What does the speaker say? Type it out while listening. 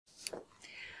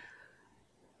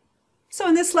So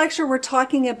in this lecture we're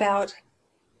talking about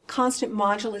constant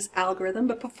modulus algorithm,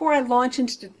 but before I launch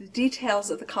into the details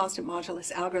of the constant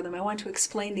modulus algorithm, I want to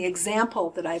explain the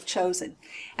example that I've chosen.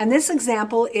 And this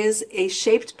example is a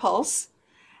shaped pulse,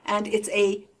 and it's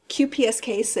a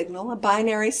QPSK signal, a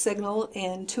binary signal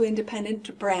in two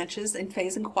independent branches in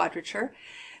phase and quadrature.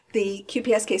 The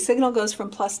QPSK signal goes from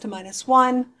plus to minus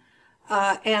 1,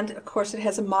 and of course it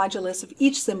has a modulus of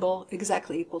each symbol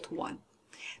exactly equal to 1.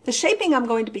 The shaping I'm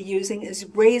going to be using is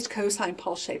raised cosine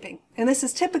pulse shaping, and this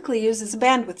is typically used as a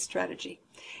bandwidth strategy.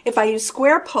 If I use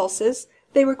square pulses,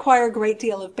 they require a great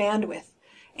deal of bandwidth,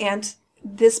 and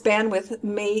this bandwidth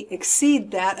may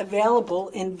exceed that available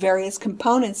in various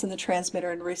components in the transmitter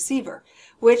and receiver,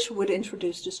 which would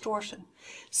introduce distortion.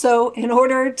 So in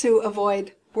order to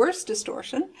avoid worse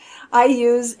distortion, I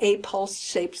use a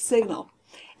pulse-shaped signal,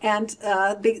 and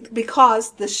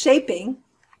because the shaping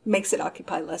makes it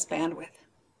occupy less bandwidth.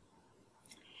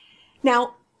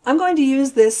 Now, I'm going to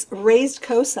use this raised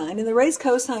cosine, and the raised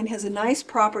cosine has a nice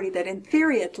property that, in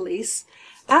theory at least,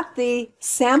 at the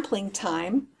sampling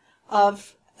time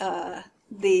of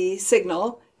the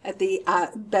signal, at the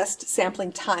best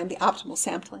sampling time, the optimal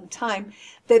sampling time,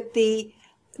 that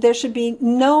there should be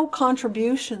no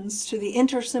contributions to the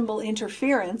intersymbol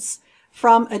interference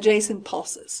from adjacent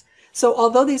pulses. So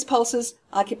although these pulses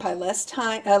occupy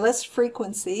less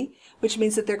frequency, which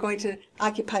means that they're going to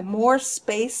occupy more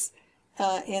space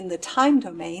in the time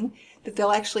domain, that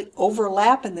they'll actually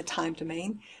overlap in the time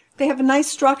domain, they have a nice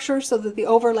structure so that the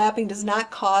overlapping does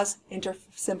not cause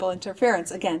intersymbol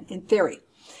interference, again, in theory.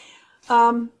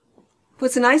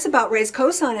 What's nice about raised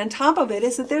cosine on top of it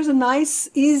is that there's a nice,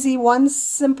 easy, one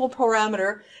simple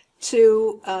parameter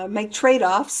to make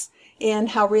trade-offs in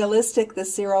how realistic the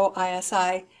zero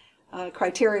ISI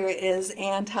criteria is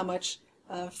and how much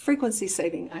frequency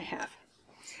saving I have.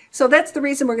 So that's the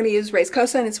reason we're going to use raised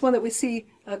cosine. It's one that we see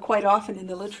quite often in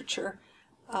the literature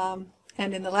and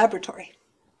in the laboratory.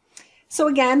 So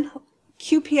again,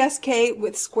 QPSK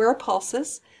with square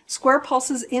pulses. Square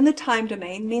pulses in the time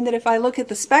domain mean that if I look at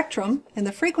the spectrum in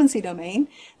the frequency domain,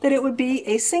 that it would be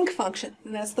a sinc function,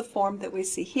 and that's the form that we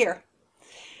see here.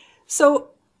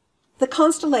 So the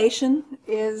constellation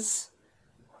is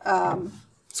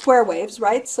square waves,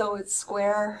 right? So it's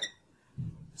square,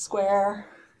 square,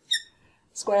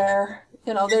 square,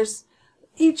 there's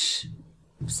each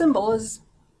symbol is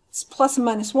plus and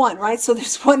minus 1, right? So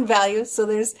there's one value, so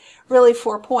there's really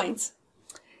 4 points.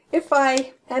 If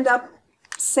I end up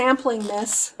sampling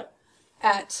this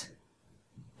at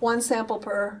 1 sample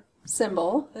per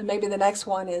symbol, and maybe the next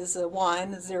one is a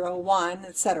 1, 0, 1,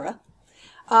 etc.,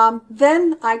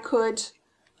 then I could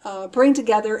bring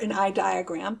together an eye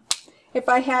diagram. If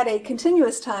I had a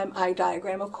continuous time eye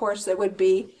diagram, of course, it would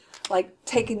be like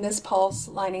taking this pulse,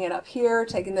 lining it up here,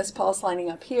 taking this pulse, lining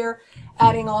up here,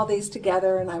 adding all these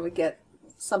together, and I would get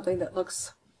something that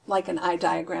looks like an eye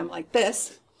diagram like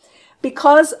this.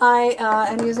 Because I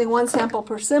am using 1 sample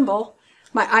per symbol,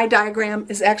 my eye diagram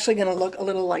is actually going to look a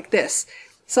little like this.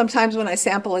 Sometimes when I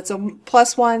sample it's a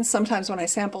 +1, sometimes when I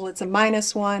sample it's a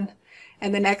 -1,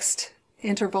 and the next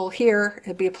interval here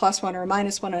it'd be a +1 or a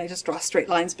 -1, and I just draw straight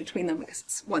lines between them because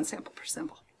it's 1 sample per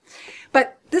symbol.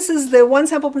 But this is the 1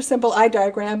 sample per symbol eye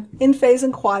diagram in phase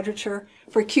and quadrature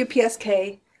for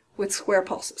QPSK with square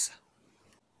pulses.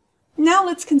 Now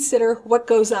let's consider what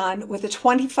goes on with a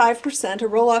 25%, a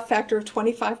roll-off factor of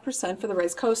 25% for the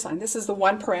raised cosine. This is the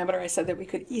one parameter I said that we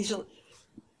could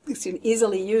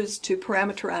easily use to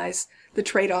parameterize the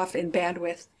trade-off in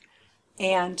bandwidth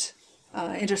and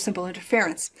intersymbol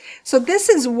interference. So this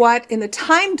is what, in the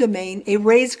time domain, a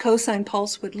raised cosine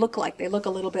pulse would look like. They look a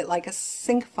little bit like a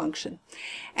sinc function.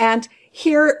 And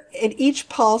here, at each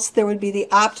pulse, there would be the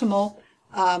optimal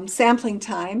sampling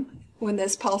time when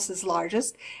this pulse is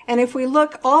largest. And if we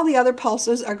look, all the other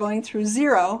pulses are going through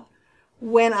 0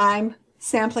 when I'm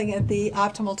sampling at the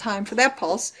optimal time for that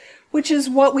pulse, which is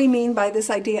what we mean by this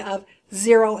idea of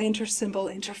zero intersymbol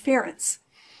interference.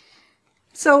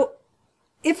 So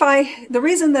the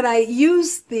reason that I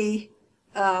use the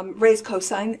raised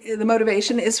cosine, the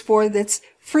motivation is for its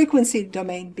frequency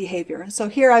domain behavior. So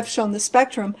here I've shown the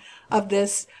spectrum of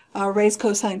this raised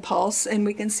cosine pulse, and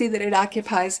we can see that it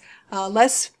occupies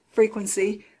less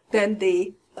frequency than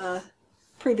the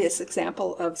previous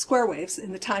example of square waves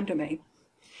in the time domain.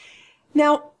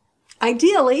 Now,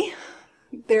 ideally,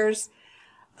 there's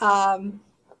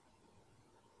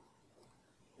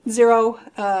zero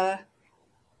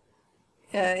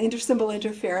intersymbol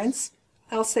interference.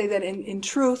 I'll say that in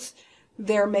truth,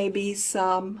 there may be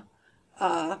some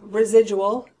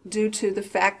residual due to the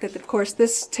fact that, of course,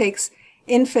 this takes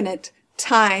infinite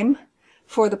time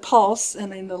for the pulse,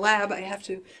 and in the lab I have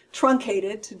to truncate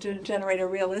it to generate a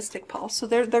realistic pulse. So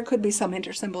there could be some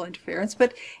intersymbol interference,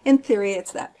 but in theory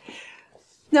it's that.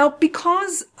 Now,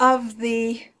 because of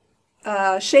the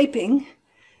shaping,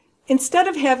 instead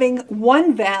of having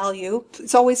one value,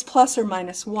 it's always plus or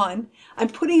minus 1, I'm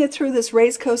putting it through this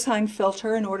raised cosine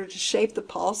filter in order to shape the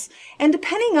pulse. And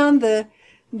depending on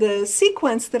the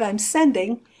sequence that I'm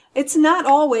sending, it's not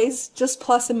always just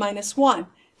plus and minus 1,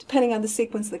 depending on the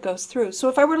sequence that goes through. So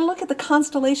if I were to look at the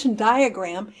constellation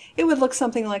diagram, it would look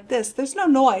something like this. There's no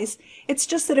noise. It's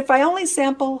just that if I only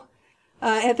sample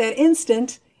at that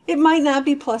instant, it might not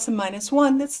be plus and minus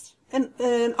 1. That's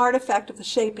an artifact of the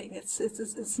shaping.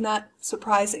 It's not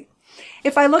surprising.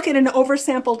 If I look at an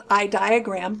oversampled eye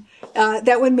diagram,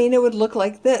 that would mean it would look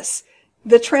like this.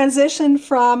 The transition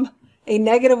from a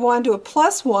 -1 to a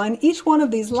 +1, each one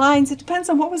of these lines, it depends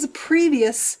on what was the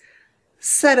previous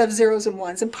set of zeros and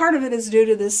ones. And part of it is due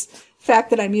to this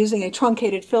fact that I'm using a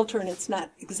truncated filter and it's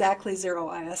not exactly 0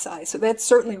 ISI. So that's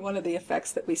certainly one of the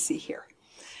effects that we see here.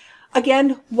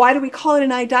 Again, why do we call it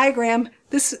an eye diagram?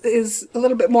 This is a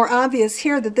little bit more obvious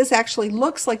here, that this actually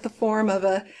looks like the form of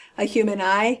a human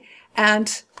eye,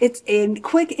 and it's a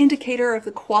quick indicator of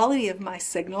the quality of my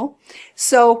signal.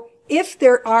 So if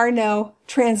there are no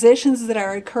transitions that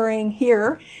are occurring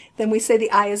here, then we say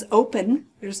the eye is open.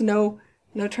 There's no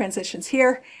transitions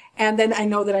here, and then I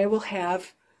know that I will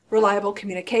have reliable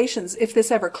communications. If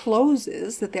this ever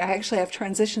closes, that I actually have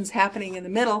transitions happening in the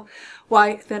middle,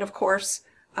 why then of course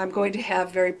I'm going to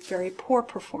have very, very poor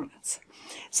performance.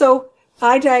 So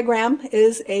eye diagram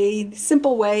is a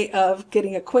simple way of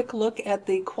getting a quick look at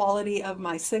the quality of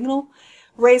my signal.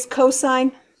 Raised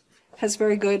cosine has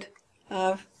very good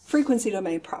frequency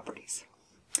domain properties.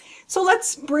 So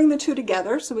let's bring the two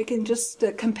together so we can just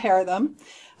compare them.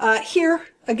 Here,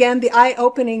 again, the eye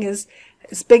opening is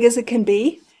as big as it can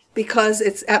be because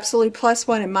it's absolutely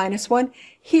 +1 and -1.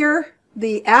 Here,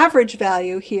 the average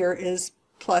value here is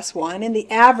 +1, and the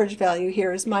average value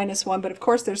here is -1, but of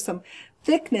course there's some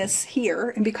thickness here,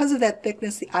 and because of that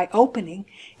thickness, the eye opening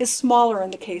is smaller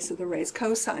in the case of the raised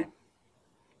cosine.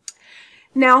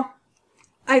 Now,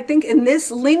 I think in this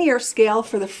linear scale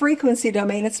for the frequency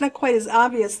domain, it's not quite as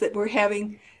obvious that we're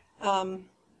having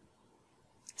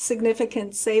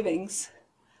significant savings.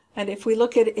 And if we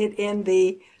look at it in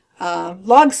the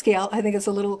log scale, I think it's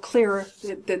a little clearer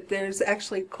that there's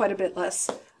actually quite a bit less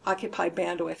occupied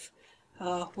bandwidth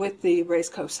with the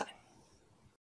raised cosine.